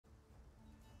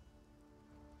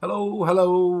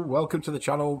Hello, welcome to the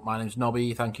channel. My name's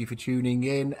Nobby. Thank you for tuning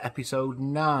in. Episode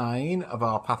 9 of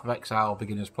our Path of Exile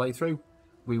Beginners playthrough.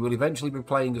 We will eventually be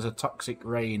playing as a Toxic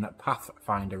Rain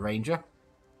Pathfinder Ranger.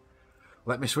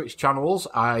 Let me switch channels.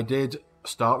 I did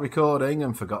start recording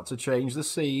and forgot to change the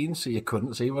scene, so you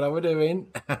couldn't see what I was doing.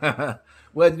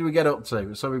 Where did we get up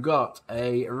to? So we've got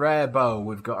a rare bow,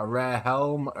 we've got a rare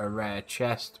helm, a rare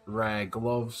chest, rare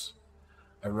gloves,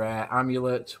 a rare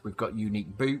amulet, we've got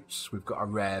unique boots, we've got a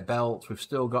rare belt, we've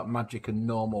still got magic and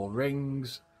normal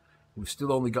rings, we've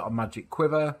still only got a magic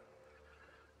quiver.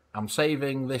 I'm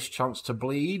saving this chance to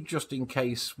bleed just in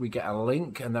case we get a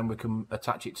link and then we can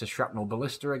attach it to shrapnel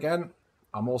ballista again.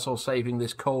 I'm also saving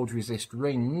this cold resist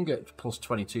ring at plus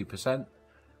 22%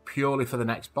 purely for the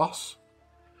next boss.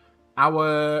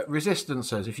 Our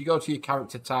resistances, if you go to your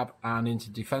character tab and into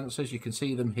defenses, you can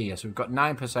see them here. So we've got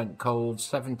 9% cold,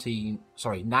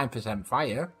 9%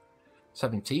 fire,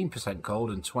 17%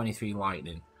 cold, and 23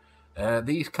 lightning.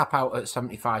 These cap out at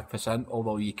 75%,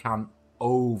 although you can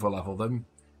over-level them.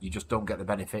 You just don't get the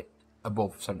benefit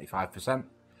above 75%.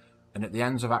 And at the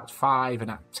ends of Act 5 and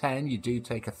Act 10, you do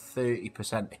take a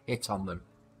 30% hit on them.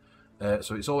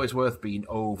 So it's always worth being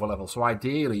over-level. So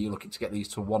ideally, you're looking to get these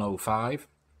to 105.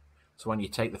 So when you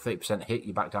take the 30% hit,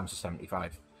 you're back down to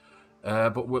 75.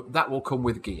 But that will come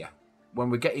with gear. When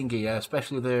we're getting gear,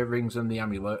 especially the rings and the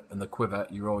amulet and the quiver,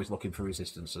 you're always looking for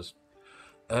resistances.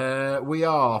 We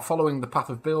are following the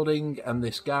path of building and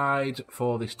this guide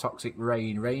for this Toxic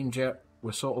Rain Ranger.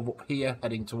 We're sort of up here,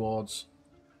 heading towards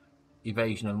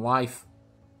evasion and life.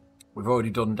 We've already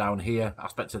done down here,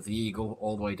 aspects of the eagle,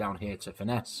 all the way down here to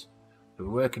finesse. So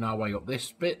we're working our way up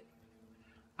this bit.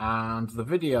 And the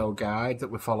video guide that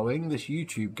we're following, this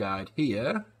YouTube guide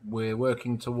here, we're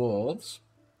working towards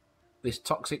this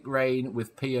Toxic Rain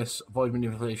with Pierce, Void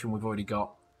Manipulation we've already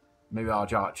got,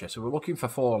 Mirage Archer. So we're looking for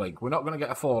 4-link. We're not going to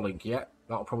get a 4-link yet.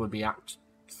 That'll probably be Act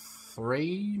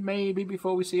 3 maybe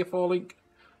before we see a 4-link.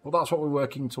 But that's what we're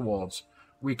working towards.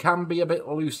 We can be a bit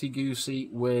loosey-goosey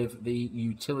with the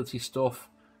utility stuff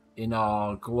in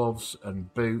our gloves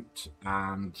and boot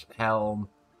and helm.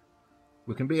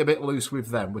 We can be a bit loose with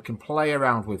them. We can play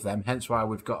around with them, hence why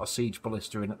we've got a Siege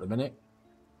Ballista in at the minute.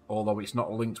 Although it's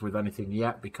not linked with anything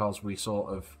yet because we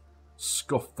sort of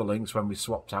scuffed the links when we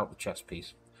swapped out the chest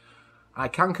piece. I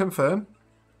can confirm,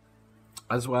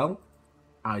 as well,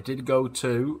 I did go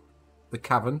to the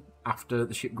cavern after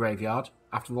the ship graveyard.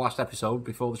 After the last episode,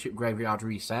 before the ship graveyard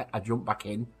reset, I jumped back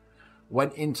in,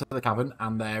 went into the cavern,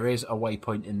 and there is a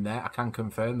waypoint in there. I can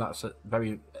confirm that's at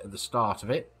the start of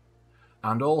it.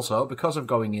 And also, because of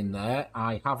going in there,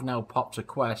 I have now popped a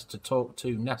quest to talk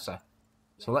to Nessa.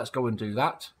 So let's go and do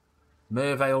that.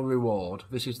 Merveil reward.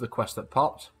 This is the quest that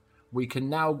popped. We can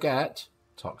now get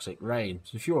Toxic Rain.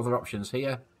 There's a few other options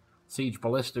here. Siege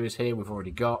Ballista is here, we've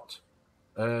already got.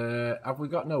 Have we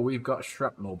got? No, we've got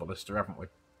Shrapnel Ballista, haven't we?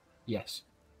 Yes.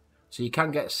 So you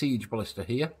can get Siege Ballista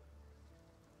here.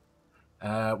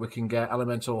 We can get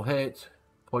Elemental Hit,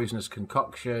 Poisonous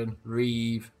Concoction,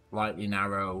 Reeve, Lightning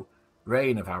Arrow,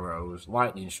 Rain of Arrows,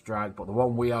 Lightning Strike, but the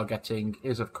one we are getting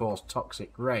is, of course,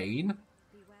 Toxic Rain.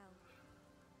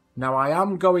 Now, I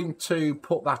am going to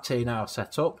put that in our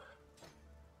setup.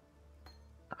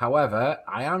 However,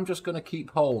 I am just going to keep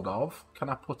hold of... Can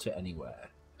I put it anywhere?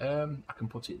 I can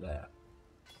put it there.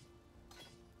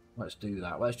 Let's do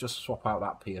that. Let's just swap out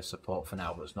that Pierce support for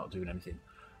now, but it's not doing anything.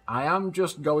 I am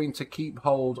just going to keep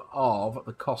hold of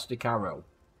the Caustic Arrow.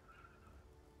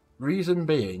 Reason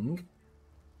being...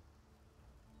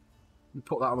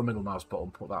 Put that on the middle mouse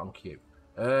button, put that on Q.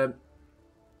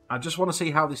 I just want to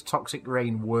see how this Toxic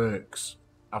Rain works.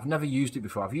 I've never used it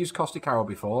before. I've used Caustic Arrow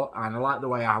before, and I like the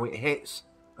way how it hits,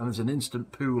 and there's an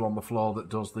instant pool on the floor that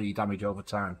does the damage over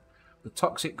time. The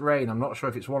Toxic Rain, I'm not sure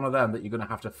if it's one of them that you're going to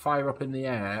have to fire up in the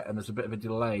air, and there's a bit of a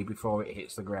delay before it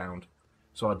hits the ground.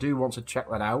 So I do want to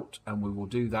check that out, and we will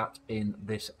do that in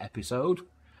this episode.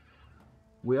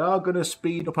 We are going to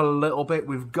speed up a little bit.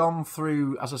 We've gone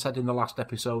through, as I said in the last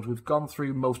episode, we've gone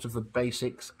through most of the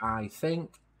basics, I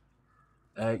think.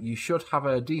 You should have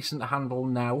a decent handle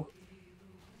now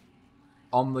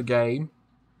on the game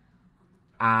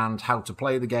and how to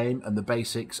play the game and the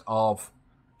basics of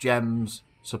gems,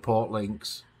 support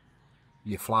links,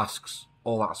 your flasks,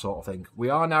 all that sort of thing.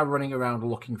 We are now running around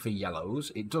looking for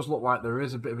yellows. It does look like there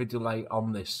is a bit of a delay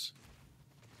on this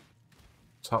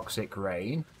Toxic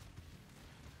Rain.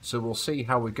 So we'll see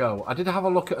how we go. I did have a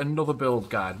look at another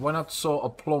build guide. When I'd sort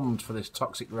of plumbed for this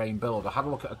Toxic Rain build, I had a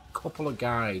look at a couple of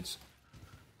guides.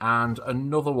 And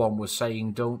another one was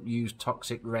saying don't use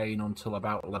Toxic Rain until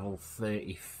about level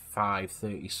 35,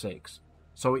 36.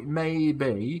 So it may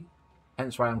be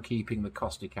Hence why I'm keeping the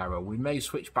Caustic Arrow. We may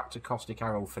switch back to Caustic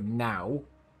Arrow for now,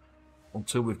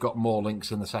 until we've got more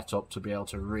links in the setup to be able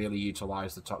to really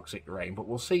utilise the Toxic Rain. But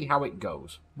we'll see how it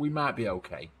goes. We might be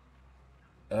okay.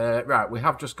 Right, we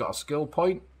have just got a skill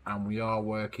point, and we are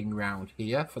working around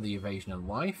here for the Evasion and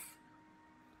Life.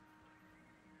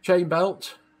 Chain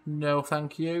Belt, no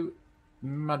thank you.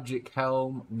 Magic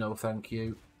Helm, no thank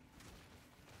you.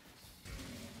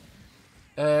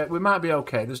 We might be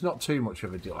okay. There's not too much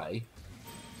of a delay.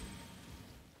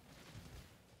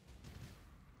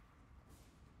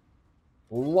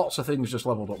 Lots of things just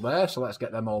leveled up there, so let's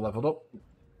get them all leveled up.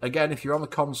 Again, if you're on the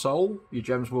console, your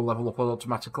gems will level up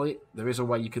automatically. There is a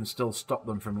way you can still stop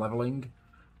them from leveling.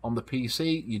 On the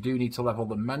PC, you do need to level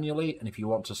them manually, and if you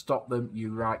want to stop them,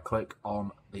 you right-click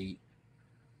on the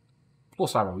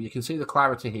plus arrow. You can see the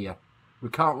clarity here. We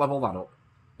can't level that up.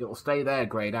 It'll stay there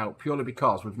greyed out, purely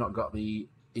because we've not got the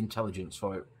intelligence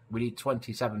for it. We need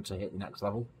 27 to hit the next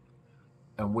level,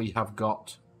 and we have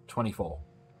got 24.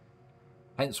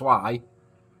 Hence why,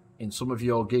 in some of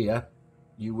your gear,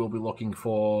 you will be looking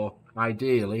for,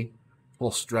 ideally,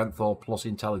 plus strength or plus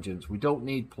intelligence. We don't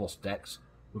need plus dex.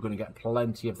 We're going to get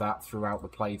plenty of that throughout the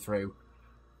playthrough,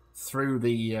 through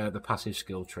the passive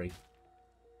skill tree.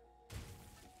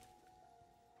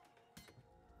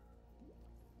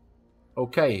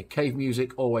 Okay, cave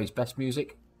music, always best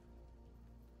music.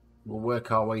 We'll work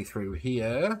our way through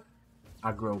here,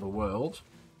 aggro the world.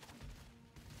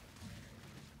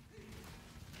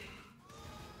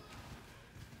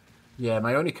 Yeah,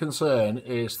 my only concern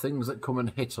is things that come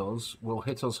and hit us will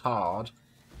hit us hard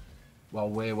while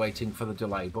we're waiting for the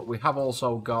delay. But we have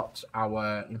also got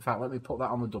our... In fact, let me put that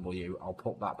on the W. I'll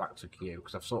put that back to Q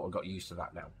because I've sort of got used to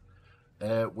that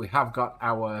now. We have got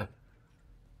our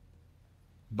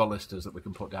ballistas that we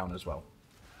can put down as well.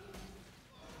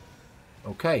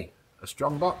 Okay, a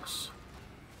strong box.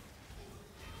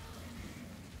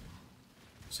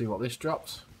 See what this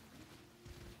drops.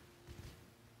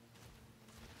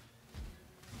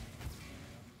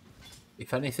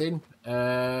 If anything,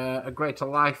 a greater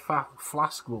life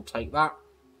flask will take that.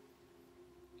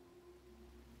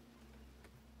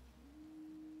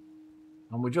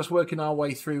 And we're just working our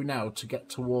way through now to get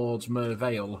towards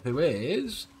Merveil, who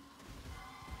is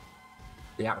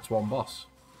the Act 1 boss.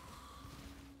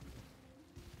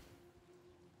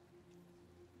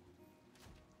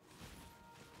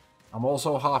 I'm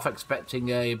also half expecting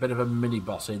a bit of a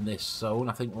mini-boss in this zone.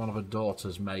 I think one of her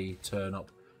daughters may turn up.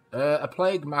 A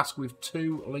plague mask with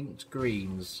 2 linked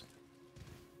greens.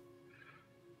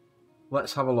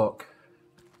 Let's have a look.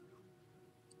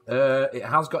 It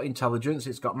has got intelligence,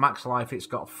 it's got max life, it's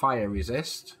got fire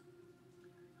resist.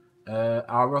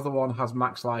 Our other one has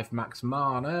max life, max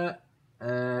mana.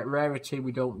 Rarity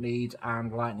we don't need,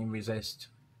 and lightning resist.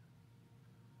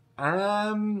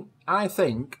 I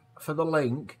think for the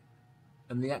link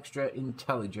and the extra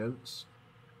intelligence,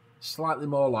 slightly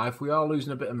more life. We are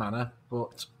losing a bit of mana,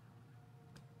 but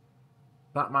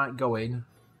that might go in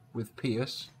with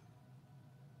Pierce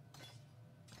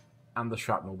and the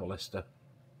Shrapnel Ballista.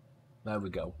 There we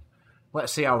go.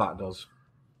 Let's see how that does.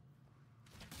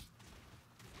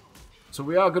 So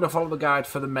we are going to follow the guide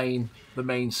for the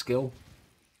main skill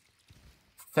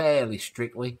fairly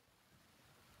strictly,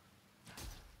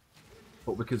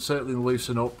 but we can certainly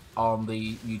loosen up on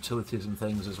the utilities and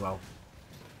things as well.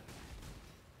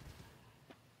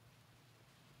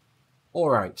 All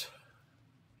right.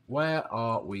 Where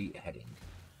are we heading?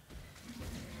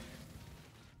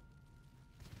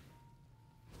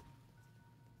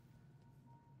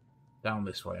 Down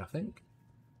this way, I think.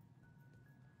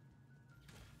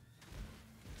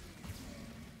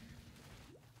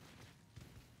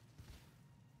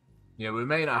 Yeah, we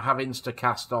may not have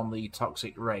insta-cast on the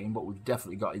Toxic Rain, but we've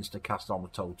definitely got insta-cast on the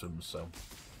totems, so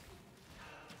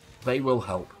they will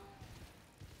help.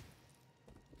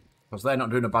 Because they're not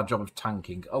doing a bad job of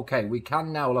tanking. Okay, we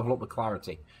can now level up the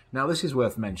clarity. Now, this is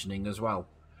worth mentioning as well.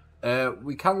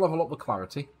 We can level up the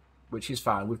clarity, which is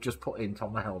fine. We've just put int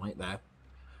on the helmet there.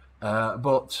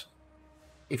 But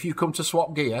if you come to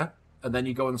swap gear, and then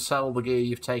you go and sell the gear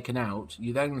you've taken out,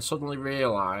 you then suddenly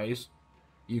realise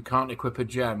you can't equip a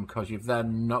gem because you've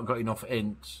then not got enough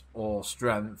int or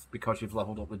strength because you've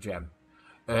leveled up the gem.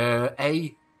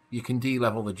 You can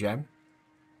de-level the gem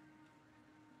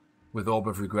with Orb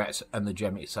of Regrets and the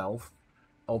gem itself.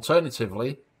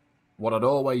 Alternatively, what I'd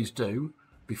always do,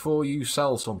 before you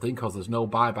sell something, because there's no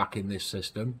buyback in this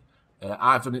system,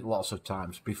 I've done it lots of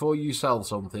times, before you sell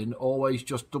something, always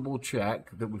just double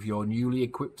check that with your newly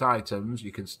equipped items,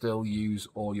 you can still use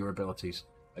all your abilities,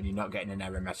 and you're not getting an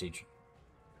error message.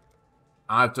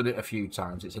 I've done it a few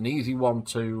times. It's an easy one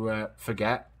to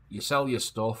forget. You sell your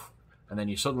stuff, and then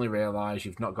you suddenly realise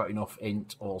you've not got enough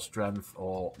int or strength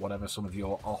or whatever some of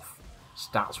your off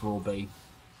stats will be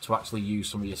to actually use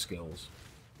some of your skills.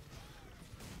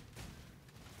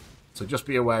 So just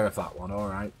be aware of that one,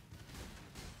 alright?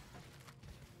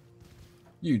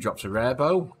 You dropped a rare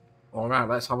bow. Alright,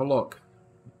 let's have a look.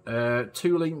 2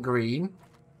 link green.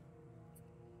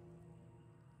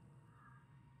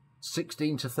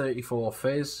 16 to 34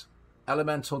 fizz.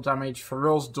 Elemental damage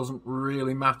for us doesn't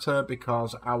really matter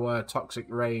because our Toxic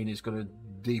Rain is going to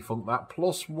defunct that.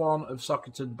 +1 of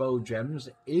socketed bow gems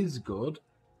is good.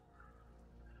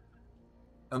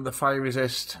 And the fire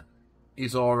resist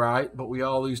is alright, but we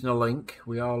are losing a link.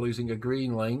 We are losing a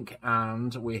green link,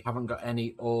 and we haven't got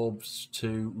any orbs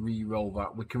to re-roll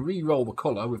that. We can re-roll the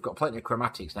colour. We've got plenty of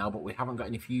chromatics now, but we haven't got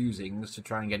any fusings to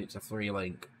try and get it to 3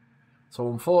 link. So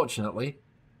unfortunately,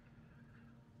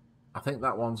 I think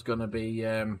that one's going to be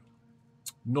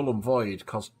null and void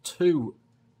because 2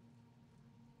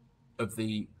 of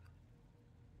the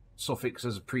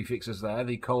suffixes, prefixes there,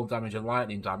 the cold damage and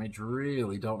lightning damage,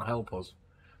 really don't help us.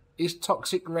 Is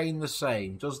Toxic Rain the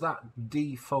same? Does that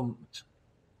defunct?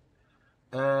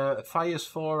 Fires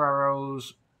 4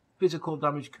 arrows, physical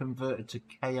damage converted to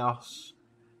chaos,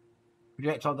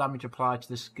 projectile damage applied to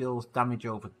the skill's damage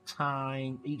over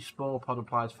time, each spore pod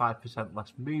applies 5%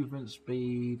 less movement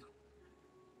speed.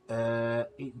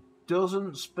 It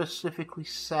doesn't specifically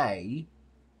say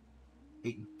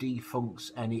it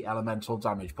defuncts any elemental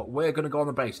damage, but we're going to go on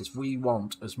the basis we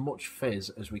want as much fizz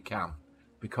as we can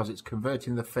because it's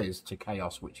converting the fizz to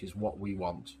chaos, which is what we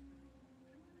want.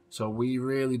 So we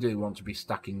really do want to be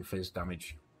stacking fizz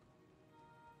damage.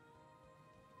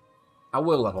 I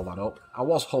will level that up. I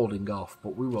was holding off,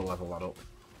 but we will level that up.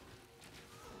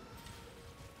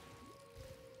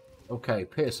 Okay,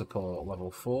 peer support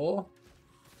level 4.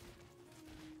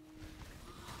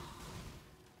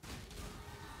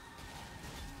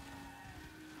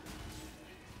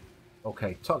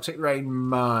 Okay, Toxic Rain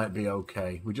might be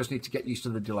okay. We just need to get used to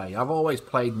the delay. I've always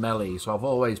played melee, so I've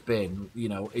always been, you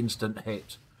know, instant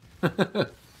hit.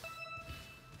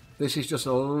 This is just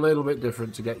a little bit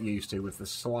different to get used to with the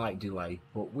slight delay,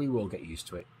 but we will get used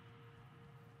to it.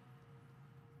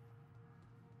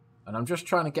 And I'm just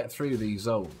trying to get through these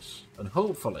zones, and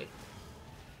hopefully...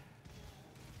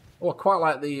 Oh, I quite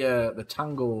like the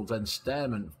tangled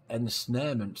ensnarement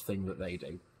thing that they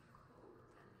do.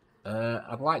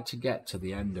 I'd like to get to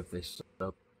the end of this,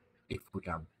 if we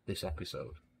can, this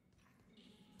episode.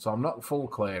 So I'm not full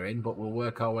clearing, but we'll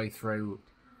work our way through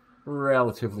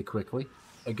relatively quickly.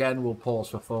 Again, we'll pause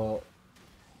for thought.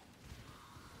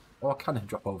 Oh, can it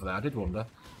drop over there? I did wonder.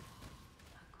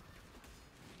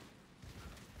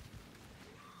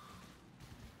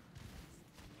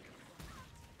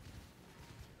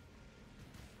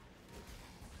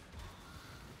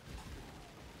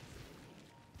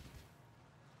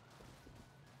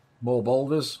 More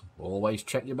boulders. Always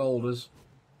check your boulders.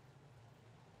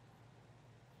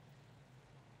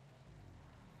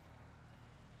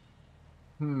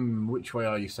 Which way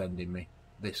are you sending me?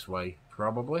 This way,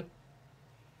 probably.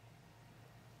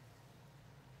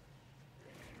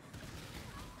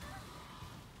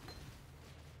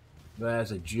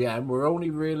 There's a gem. We're only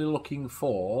really looking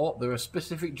for... There are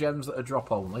specific gems that are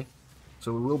drop only,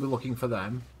 so we will be looking for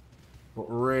them. But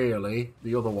really,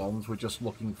 the other ones, we're just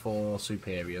looking for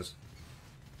superiors.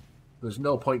 There's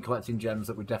no point collecting gems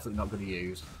that we're definitely not going to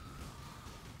use.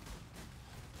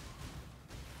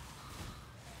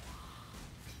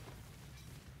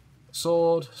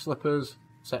 Sword, slippers,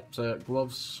 scepter,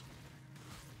 gloves.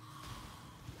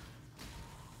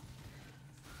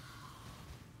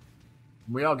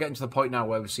 We are getting to the point now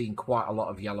where we're seeing quite a lot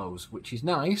of yellows, which is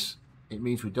nice. It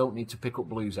means we don't need to pick up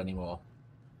blues anymore.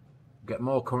 Get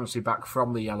more currency back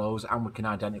from the yellows, and we can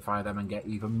identify them and get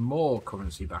even more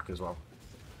currency back as well.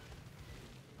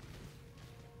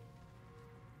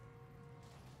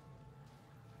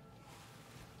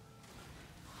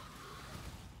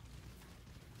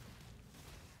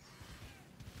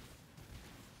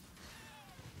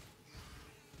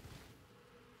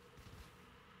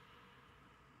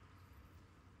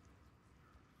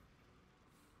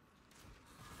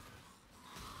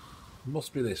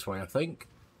 Must be this way, I think.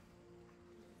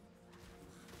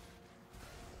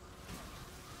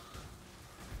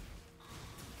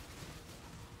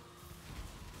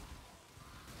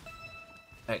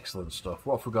 Excellent stuff.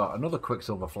 What have we got? Another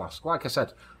Quicksilver Flask. Like I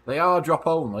said, they are drop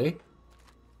only,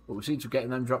 but we seem to be getting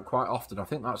them dropped quite often. I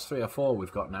think that's 3 or 4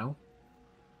 we've got now,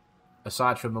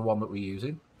 aside from the one that we're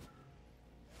using.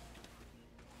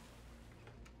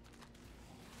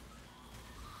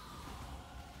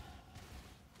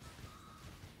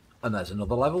 And there's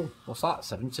another level. What's that?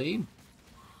 17.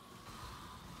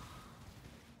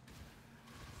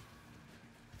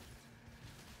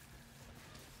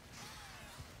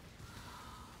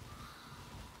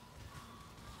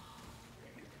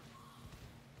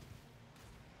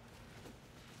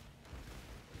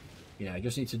 Yeah, you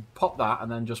just need to pop that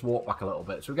and then just walk back a little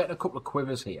bit. So we're getting a couple of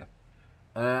quivers here.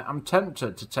 I'm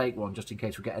tempted to take one just in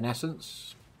case we get an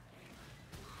essence.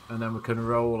 And then we can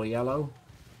roll a yellow.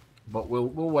 But we'll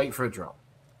wait for a drop.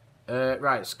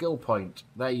 Right, skill point.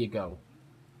 There you go.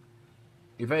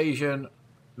 Evasion,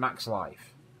 max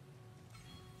life.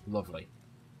 Lovely.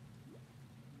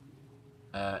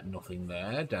 Nothing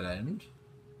there. Dead end.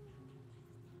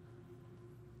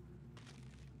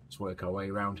 Let's work our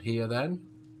way around here then.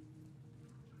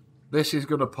 This is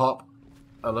going to pop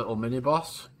a little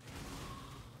mini-boss.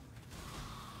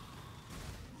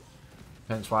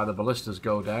 Hence why the ballistas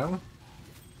go down.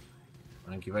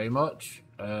 Thank you very much.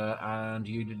 And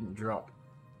you didn't drop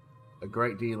a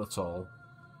great deal at all.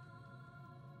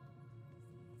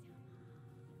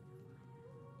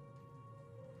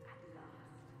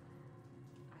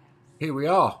 Here we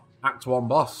are. Act 1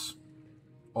 boss.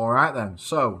 Alright then.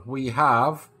 So, we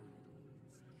have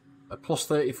a plus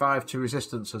 35 to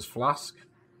resistance as Flask.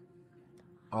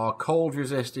 Our cold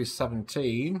resist is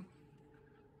 17.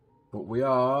 But we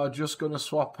are just going to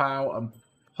swap out and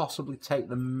possibly take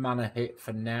the mana hit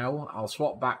for now. I'll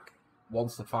swap back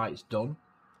once the fight's done.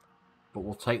 But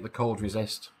we'll take the cold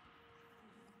resist.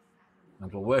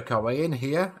 And we'll work our way in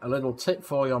here. A little tip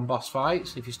for you on boss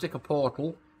fights. If you stick a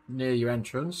portal near your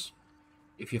entrance,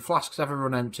 if your flasks ever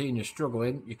run empty and you're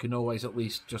struggling, you can always at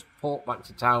least just port back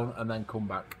to town and then come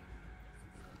back.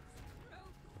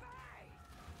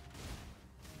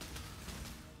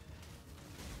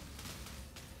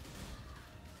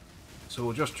 So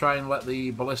we'll just try and let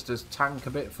the ballistas tank a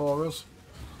bit for us.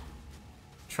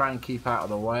 Try and keep out of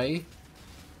the way.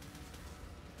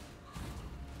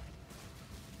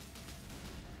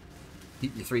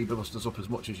 Keep your 3 ballistas up as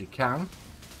much as you can.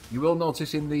 You will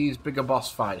notice in these bigger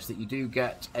boss fights that you do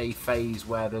get a phase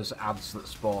where there's adds that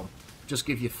spawn. Just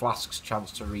give your flasks a chance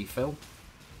to refill.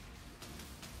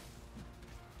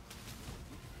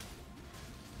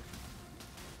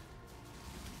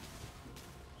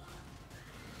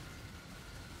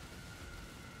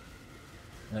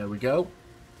 There we go.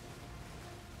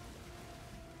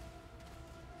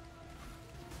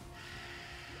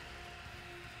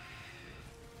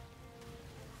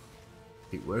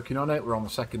 Keep working on it. We're on the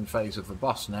second phase of the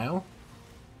boss now.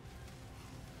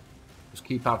 Just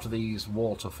keep out of these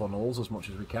water funnels as much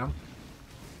as we can.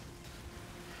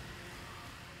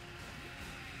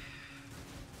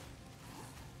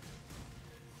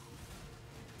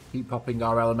 Keep popping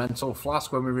our elemental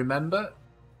flask when we remember.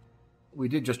 We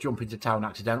did just jump into town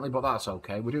accidentally, but that's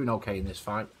okay. We're doing okay in this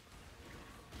fight.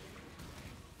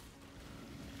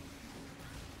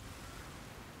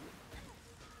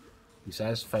 He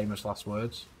says, famous last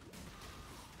words.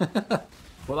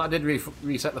 Well, that did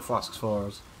reset the flasks for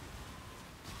us.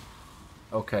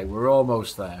 Okay, we're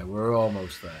almost there. We're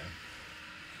almost there.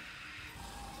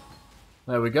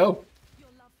 There we go.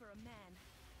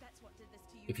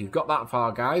 If you've got that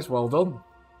far, guys, well done.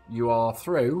 You are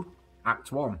through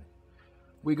Act 1.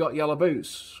 We got yellow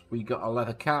boots. We got a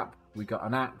leather cap. We got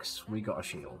an axe. We got a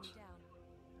shield.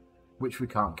 Which we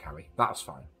can't carry. That's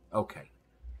fine. Okay.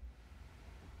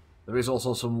 There is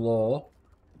also some lore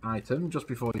item just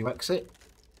before you exit.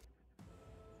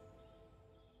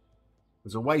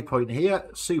 There's a waypoint here,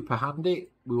 super handy.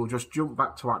 We will just jump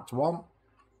back to Act 1,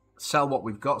 sell what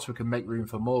we've got so we can make room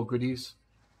for more goodies.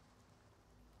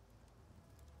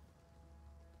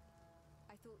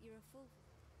 I thought you were a fool.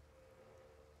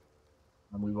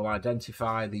 And we will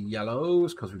identify the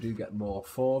yellows because we do get more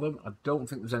for them. I don't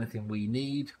think there's anything we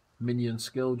need. Minion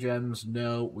skill gems,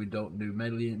 no, we don't do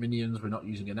minions, we're not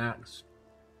using an axe.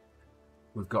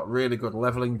 We've got really good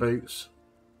leveling boots.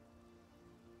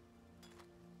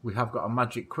 We have got a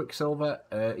magic quicksilver,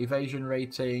 evasion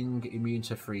rating, immune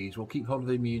to freeze. We'll keep hold of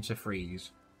the immune to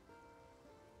freeze.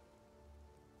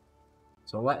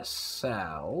 So let's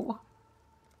sell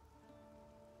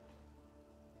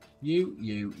you.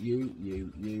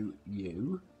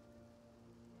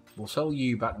 We'll sell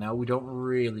you back now. We don't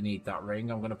really need that ring.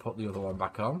 I'm going to put the other one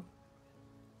back on.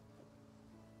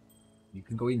 You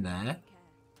can go in there.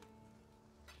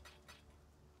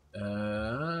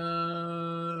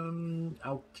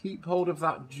 I'll keep hold of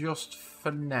that just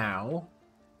for now.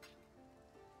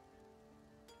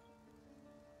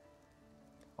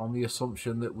 On the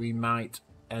assumption that we might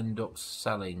end up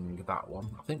selling that one.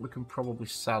 I think we can probably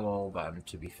sell all them,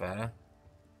 to be fair.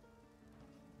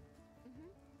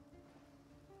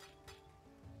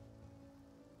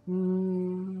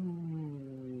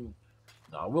 No,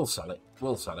 we'll sell it.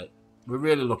 We'll sell it. We're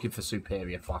really looking for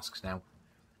superior flasks now.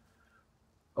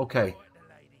 Okay.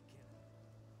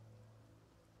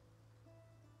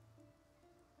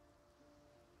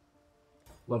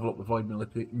 Level up the void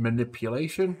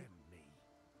manipulation.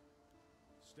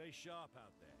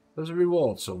 There's a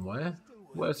reward somewhere.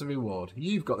 Where's the reward?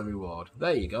 You've got the reward.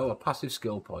 There you go, a passive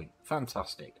skill point.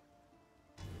 Fantastic.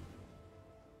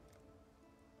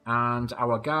 And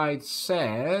our guide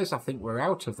says, I think we're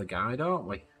out of the guide, aren't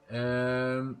we?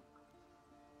 And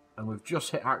we've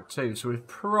just hit Act 2, so we're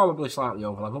probably slightly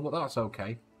over level, but that's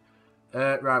okay.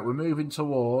 Right, we're moving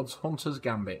towards Hunter's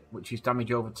Gambit, which is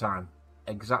damage over time.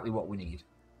 Exactly what we need.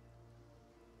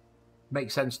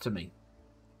 Makes sense to me.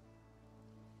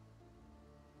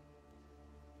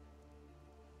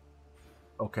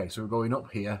 Okay, so we're going up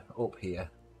here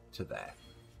to there.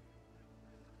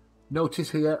 Notice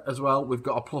here as well, we've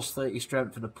got a plus 30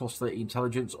 strength and a plus 30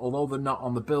 intelligence. Although they're not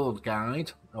on the build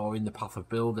guide or in the path of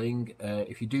building,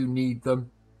 if you do need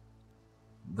them,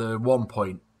 they're 1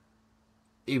 point.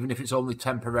 Even if it's only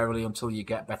temporarily until you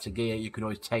get better gear, you can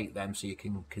always take them so you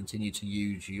can continue to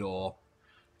use your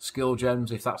skill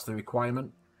gems if that's the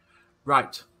requirement.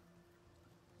 Right.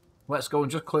 Let's go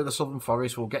and just clear the Southern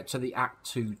Forest. We'll get to the Act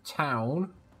 2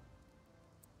 town.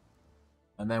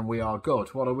 And then we are good.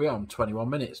 What are we on? 21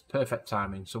 minutes. Perfect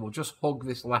timing. So we'll just hug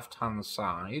this left-hand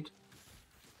side.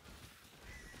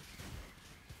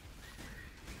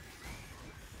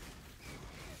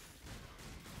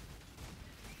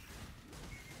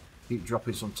 Keep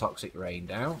dropping some Toxic Rain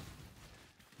down.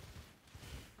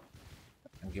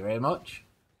 Thank you very much.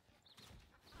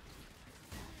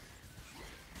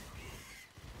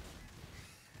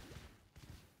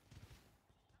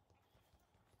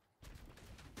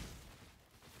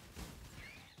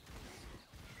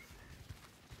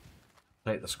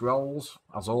 Take the scrolls,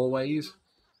 as always.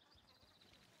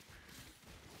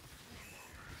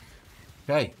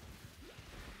 Okay.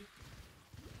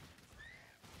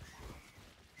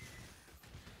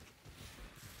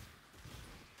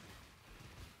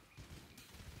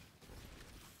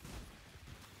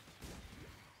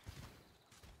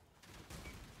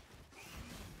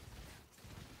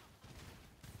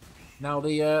 Now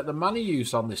the mana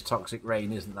use on this Toxic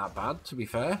Rain isn't that bad, to be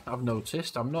fair. I've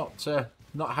noticed. I'm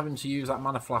not having to use that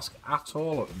mana flask at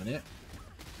all at the minute.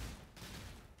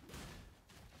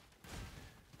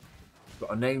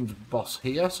 Got a named boss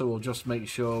here, so we'll just make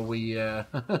sure we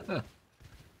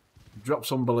drop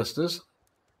some ballistas.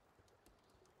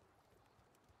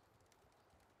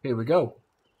 Here we go.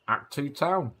 Act 2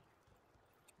 town.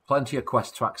 Plenty of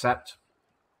quests to accept.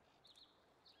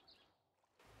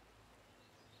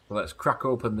 So let's crack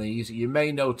open these. You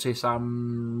may notice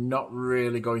I'm not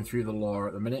really going through the lore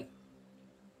at the minute.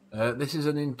 This is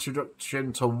an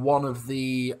introduction to one of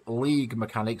the League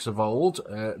mechanics of old,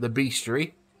 the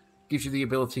Beastery. Gives you the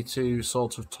ability to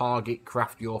sort of target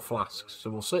craft your flasks. So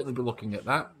we'll certainly be looking at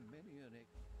that.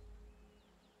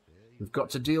 We've got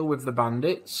to deal with the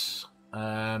bandits.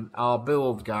 Our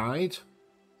build guide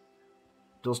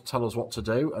does tell us what to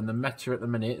do, and the meta at the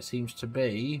minute seems to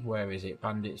be, where is it?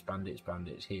 Bandits, bandits,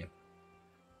 bandits, here.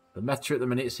 The meta at the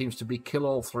minute seems to be kill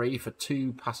all 3 for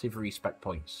 2 passive respec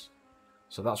points.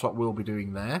 So that's what we'll be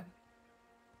doing there.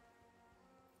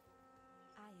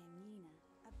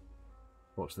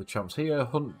 What's the chance here?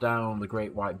 Hunt down the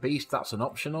Great White Beast, that's an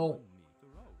optional.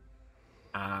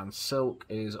 And Silk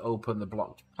is open the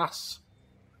blocked pass.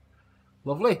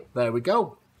 Lovely, there we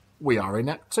go. We are in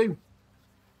Act 2.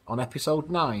 On episode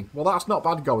 9. Well, that's not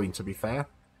bad going, to be fair.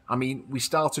 I mean, we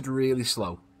started really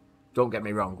slow. Don't get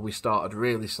me wrong, we started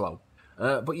really slow.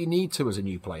 But you need to as a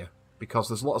new player, because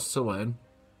there's lots to learn.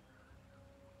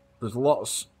 There's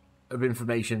lots of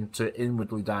information to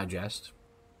inwardly digest.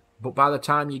 But by the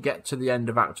time you get to the end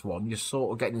of Act 1, you're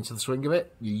sort of getting into the swing of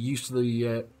it. You're used to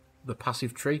the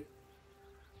passive tree.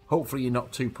 Hopefully you're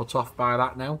not too put off by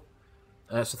that now.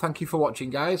 So thank you for watching,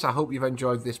 guys. I hope you've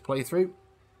enjoyed this playthrough.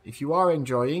 If you are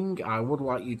enjoying, I would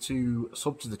like you to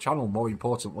sub to the channel, more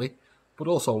importantly, but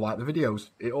also like the videos.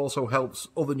 It also helps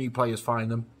other new players find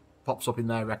them, pops up in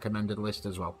their recommended list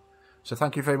as well. So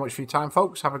thank you very much for your time,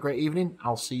 folks. Have a great evening.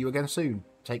 I'll see you again soon.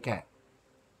 Take care.